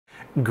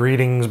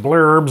Greetings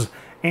blurbs,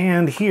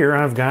 and here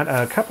I've got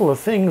a couple of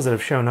things that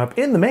have shown up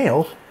in the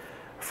mail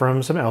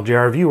from some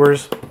LGR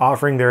viewers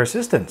offering their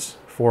assistance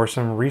for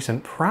some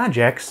recent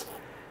projects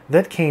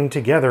that came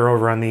together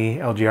over on the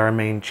LGR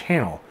main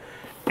channel.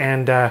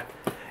 And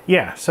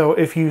yeah, so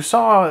if you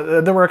saw,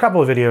 there were a couple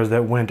of videos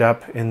that went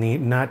up in the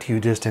not too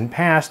distant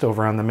past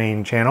over on the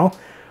main channel.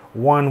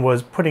 One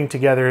was putting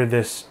together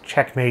this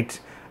Checkmate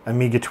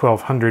Amiga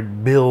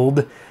 1200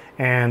 build,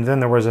 and then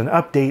there was an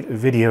update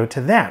video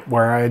to that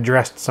where I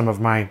addressed some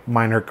of my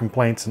minor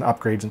complaints and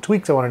upgrades and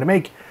tweaks I wanted to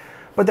make,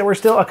 but there were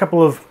still a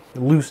couple of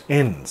loose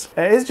ends.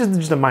 It's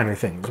just a minor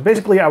thing. So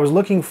basically I was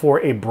looking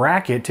for a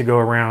bracket to go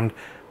around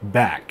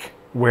back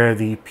where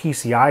the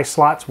PCI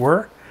slots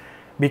were,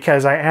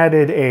 because I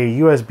added a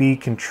USB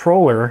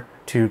controller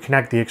to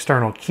connect the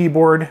external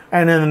keyboard,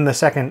 and then in the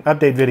second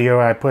update video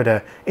I put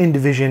a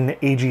InDivision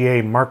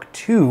AGA Mark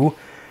II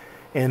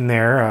in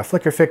there, a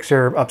flicker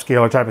fixer,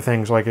 upscaler type of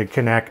thing, so I could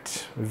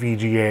connect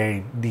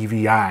VGA,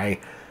 DVI.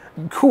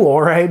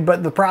 Cool, right?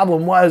 But the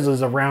problem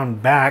is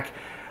around back,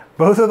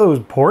 both of those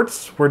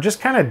ports were just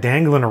kind of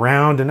dangling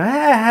around, and I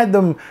had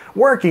them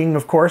working,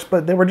 of course,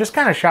 but they were just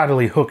kind of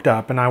shoddily hooked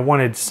up, and I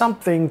wanted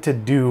something to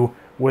do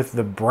with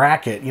the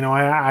bracket. You know,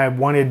 I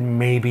wanted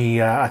maybe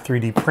a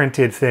 3D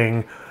printed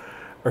thing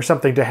or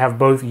something to have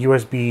both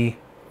USB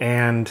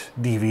and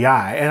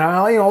DVI.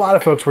 And you know, a lot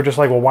of folks were just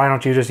like, well, why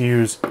don't you just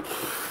use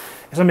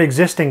some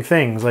existing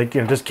things, like,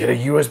 you know, just get a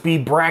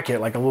USB bracket,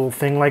 like a little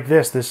thing like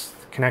this. This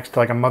connects to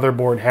like a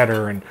motherboard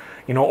header, and,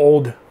 you know,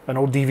 an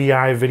old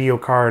DVI video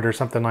card or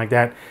something like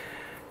that.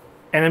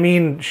 And I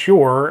mean,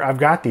 sure, I've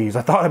got these.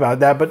 I thought about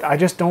that, but I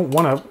just don't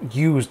want to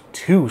use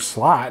two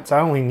slots.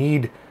 I only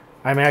need,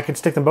 I mean, I could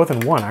stick them both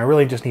in one. I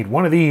really just need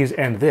one of these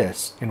and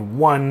this in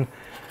one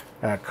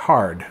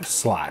card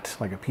slot,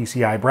 like a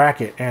PCI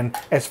bracket. And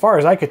as far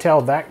as I could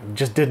tell, that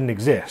just didn't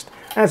exist.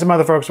 And some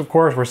other folks, of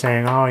course, were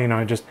saying, oh, you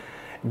know, just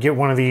get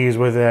one of these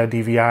with a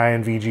DVI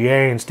and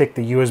VGA and stick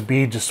the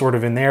USB just sort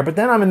of in there. But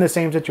then I'm in the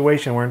same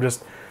situation where I'm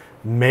just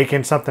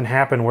making something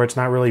happen where it's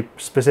not really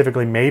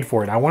specifically made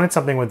for it. I wanted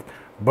something with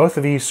both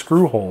of these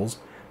screw holes,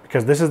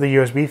 because this is the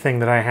USB thing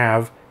that I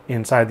have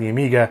inside the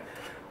Amiga.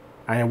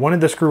 I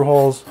wanted the screw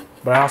holes,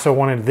 but I also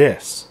wanted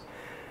this.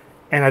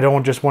 And I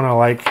don't just want to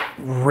like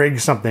rig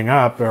something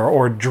up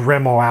or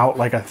Dremel out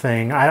like a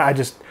thing.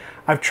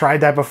 I've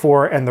tried that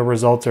before and the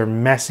results are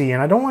messy,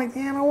 and I don't like,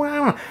 you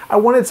know, I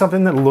wanted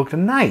something that looked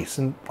nice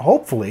and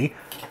hopefully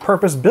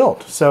purpose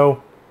built.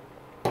 So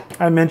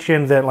I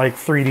mentioned that like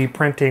 3D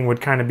printing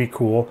would kind of be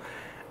cool.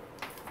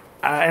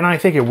 And I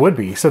think it would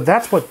be. So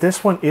that's what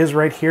this one is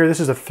right here. This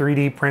is a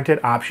 3D printed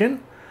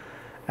option.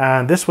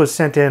 This was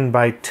sent in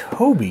by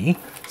Toby.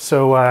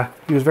 So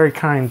he was very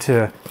kind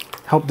to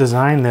help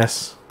design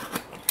this.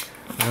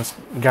 Just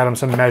got him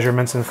some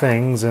measurements and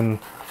things, and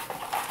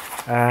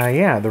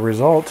yeah, the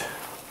result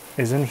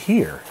is in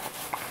here,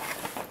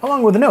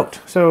 along with a note.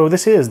 So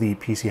this is the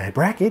PCI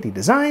bracket he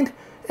designed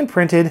and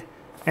printed,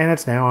 and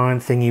it's now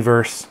on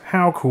Thingiverse.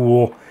 How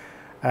cool.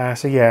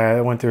 So yeah,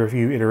 I went through a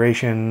few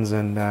iterations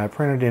and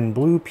printed in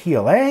blue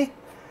PLA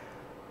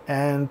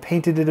and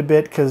painted it a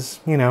bit because,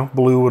 you know,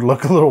 blue would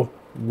look a little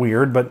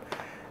weird. But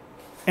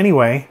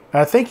anyway,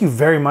 thank you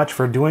very much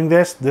for doing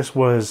this. This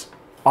was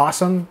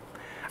awesome.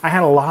 I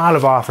had a lot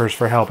of offers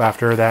for help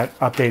after that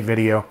update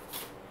video.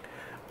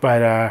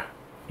 But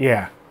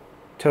yeah,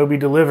 Toby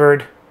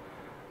delivered,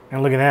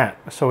 and look at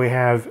that. So we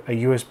have a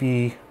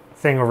USB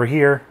thing over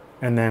here,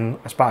 and then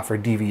a spot for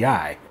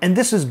DVI. And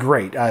this is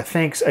great.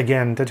 Thanks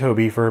again to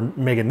Toby for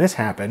making this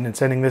happen and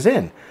sending this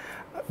in.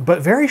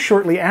 But very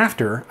shortly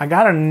after, I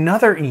got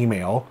another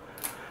email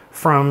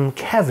from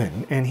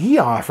Kevin, and he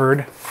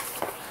offered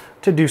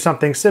to do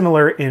something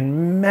similar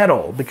in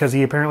metal, because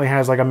he apparently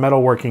has like a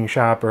metalworking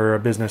shop or a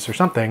business or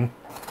something.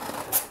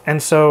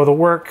 And so the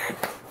work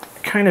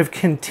kind of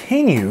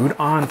continued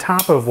on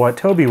top of what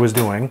Toby was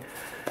doing.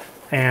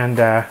 And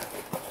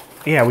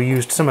yeah, we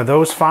used some of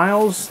those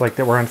files like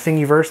that were on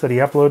Thingiverse that he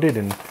uploaded,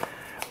 and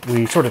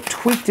we sort of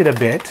tweaked it a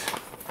bit.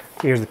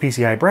 Here's the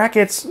PCI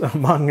brackets,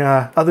 among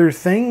other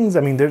things.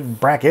 I mean, there's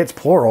brackets,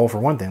 plural for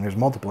one thing. There's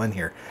multiple in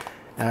here.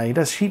 He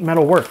does sheet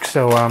metal work,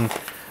 so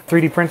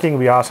 3D printing would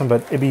be awesome,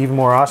 but it'd be even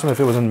more awesome if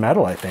it was in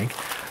metal, I think.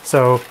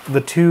 So the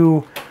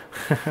two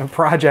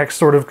projects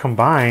sort of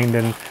combined,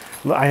 and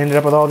I ended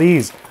up with all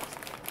these.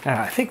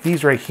 I think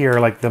these right here are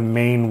like the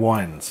main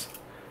ones.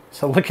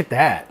 So look at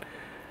that.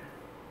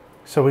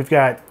 So we've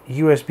got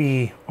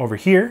USB over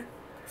here,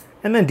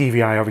 and then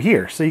DVI over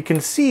here. So you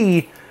can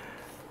see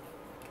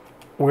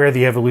where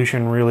the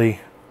evolution really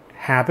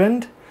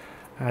happened.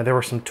 There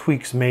were some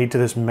tweaks made to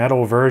this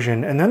metal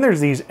version, and then there's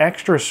these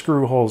extra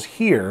screw holes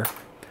here.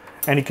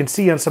 And you can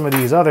see on some of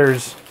these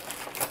others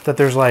that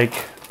there's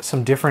like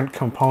some different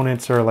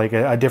components, or like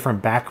a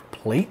different back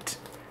plate.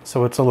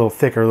 So it's a little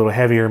thicker, a little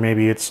heavier.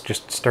 Maybe it's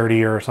just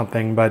sturdier or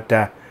something. But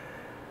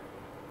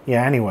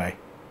yeah, anyway,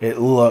 it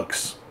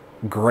looks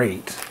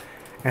great.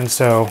 And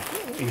so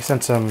he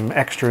sent some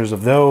extras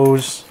of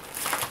those.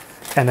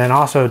 And then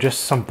also just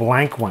some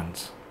blank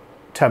ones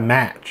to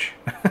match.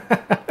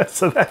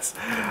 So that's,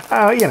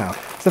 you know.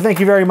 So thank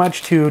you very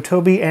much to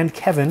Toby and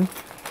Kevin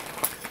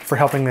for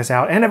helping this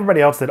out, and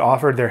everybody else that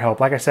offered their help.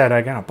 Like I said,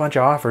 I got a bunch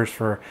of offers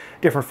for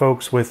different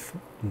folks with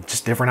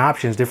just different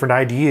options, different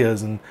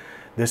ideas, and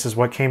this is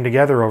what came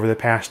together over the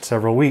past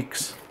several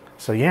weeks.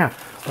 So yeah,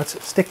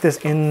 let's stick this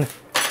in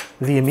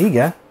the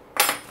Amiga,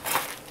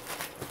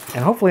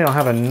 and hopefully I'll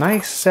have a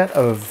nice set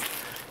of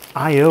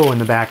I/O in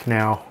the back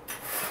now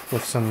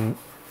with some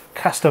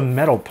custom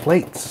metal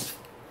plates.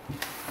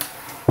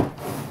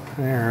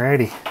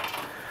 Alrighty.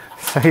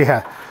 So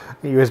yeah,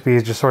 the USB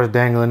is just sort of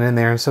dangling in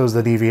there, and so is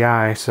the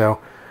DVI. So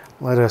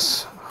let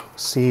us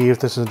see if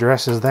this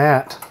addresses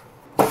that.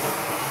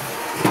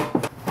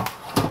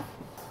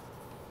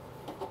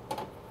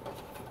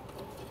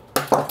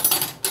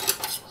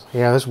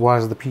 Yeah, this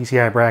was the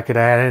PCI bracket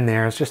I had in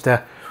there. It's just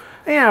a,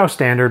 you know,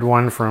 standard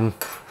one from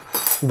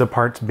the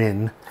parts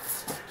bin.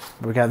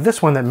 But we got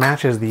this one that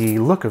matches the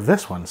look of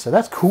this one, so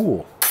that's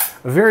cool.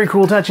 A very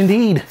cool touch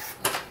indeed.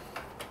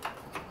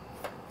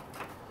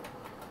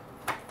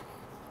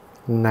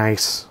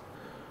 Nice.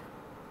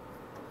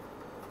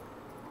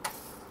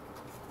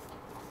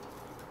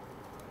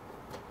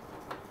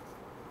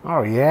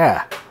 Oh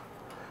yeah,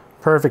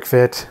 perfect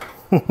fit.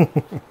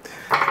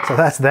 So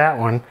that's that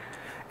one.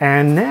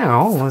 And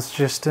now let's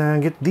just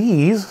get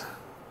these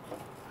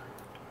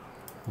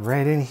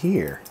right in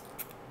here.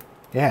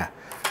 Yeah,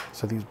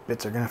 so these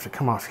bits are gonna have to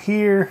come off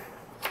here.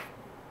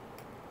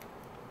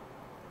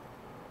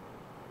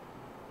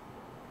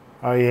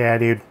 Oh yeah,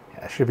 dude,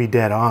 that should be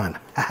dead on.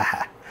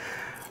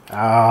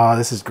 Oh,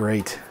 this is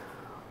great.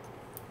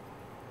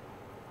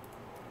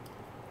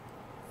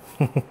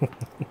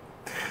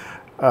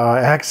 Oh,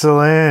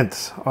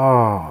 excellent.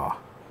 Oh,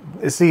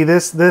 see,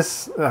 this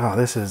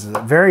is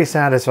very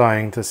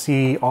satisfying to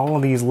see all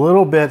of these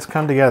little bits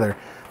come together.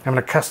 I'm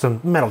a custom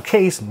metal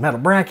case and metal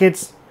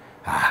brackets.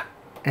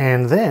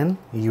 And then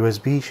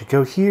USB should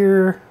go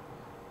here.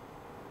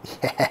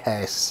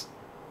 Yes.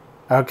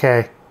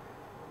 Okay.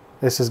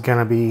 This is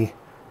gonna be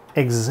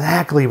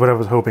exactly what I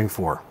was hoping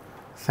for.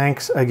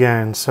 Thanks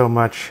again so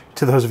much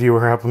to those of you who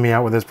are helping me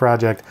out with this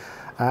project.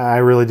 I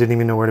really didn't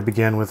even know where to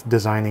begin with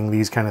designing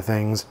these kind of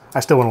things. I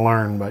still want to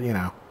learn, but you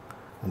know,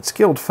 and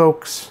skilled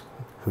folks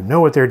who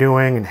know what they're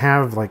doing and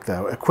have like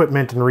the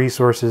equipment and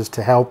resources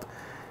to help,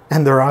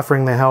 and they're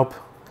offering the help.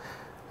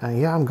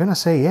 Yeah, I'm gonna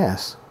say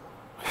yes.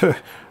 I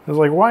was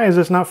like, why is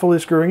this not fully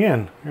screwing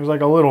in? There's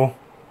like a little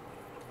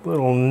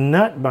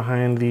nut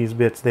behind these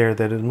bits there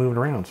that is moving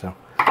around, so.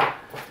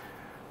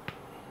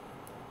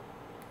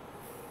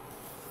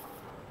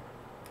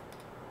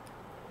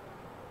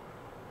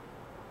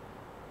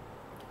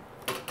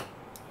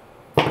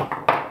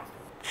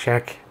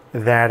 Check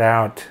that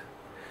out.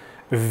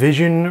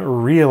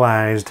 Vision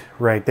realized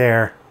right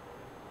there.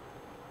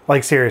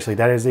 Like seriously,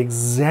 that is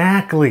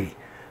exactly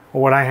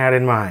what I had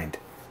in mind.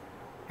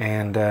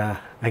 And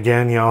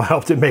again, y'all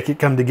helped to make it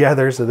come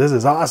together, so this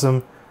is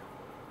awesome.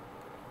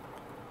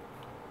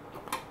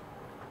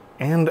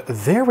 And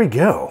there we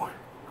go.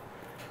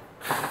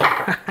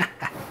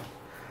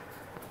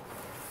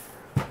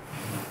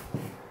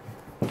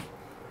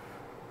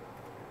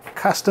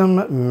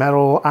 Custom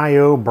metal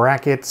I/O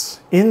brackets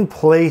in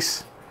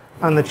place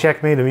on the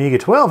Checkmate Amiga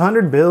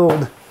 1200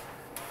 build.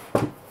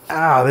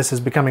 Ah, this is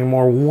becoming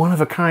more one of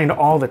a kind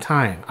all the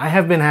time. I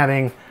have been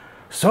having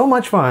so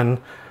much fun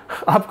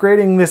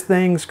upgrading this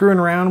thing, screwing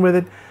around with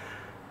it.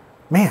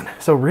 Man,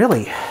 so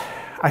really,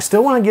 I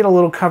still want to get a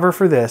little cover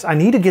for this. I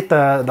need to get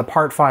the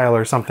part file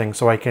or something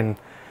so I can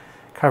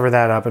cover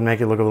that up and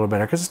make it look a little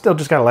better, because it's still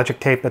just got electric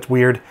tape. That's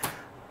weird.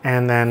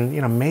 And then,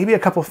 you know, maybe a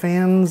couple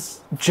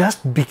fans,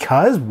 just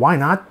because, why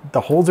not?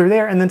 The holes are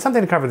there. And then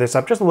something to cover this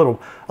up, just a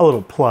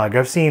little plug.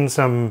 I've seen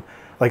some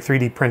like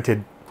 3D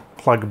printed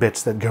plug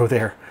bits that go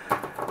there.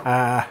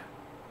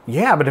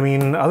 Yeah, but I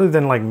mean, other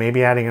than like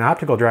maybe adding an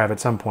optical drive at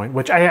some point,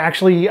 which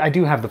I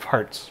do have the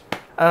parts.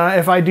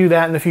 If I do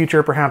that in the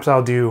future, perhaps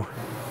I'll do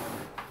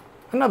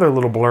another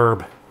little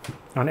blurb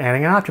on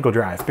adding an optical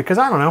drive, because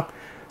I don't know,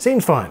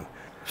 seems fun.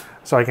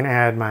 So I can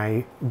add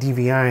my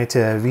DVI to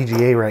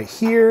VGA right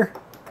here.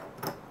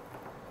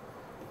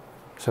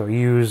 So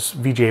use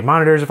VGA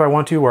monitors if I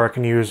want to, or I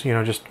can use, you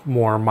know, just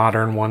more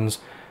modern ones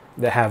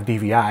that have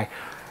DVI.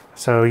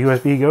 So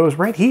USB goes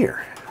right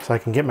here. So I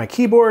can get my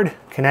keyboard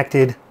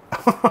connected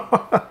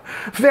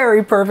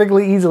very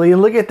perfectly easily.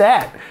 And look at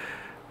that.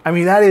 I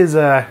mean, that is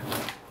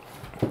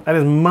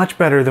much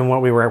better than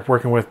what we were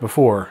working with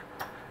before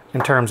in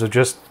terms of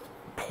just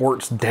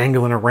ports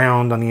dangling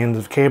around on the ends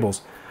of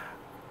cables.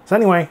 So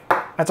anyway,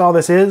 that's all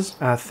this is.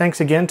 Thanks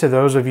again to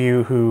those of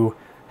you who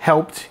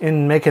helped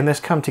in making this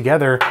come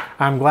together.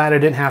 I'm glad I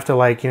didn't have to,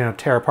 like, you know,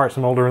 tear apart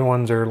some older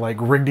ones or like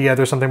rig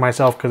together something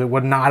myself, because it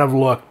would not have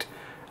looked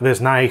this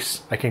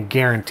nice. I can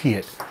guarantee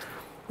it.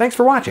 Thanks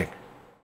for watching.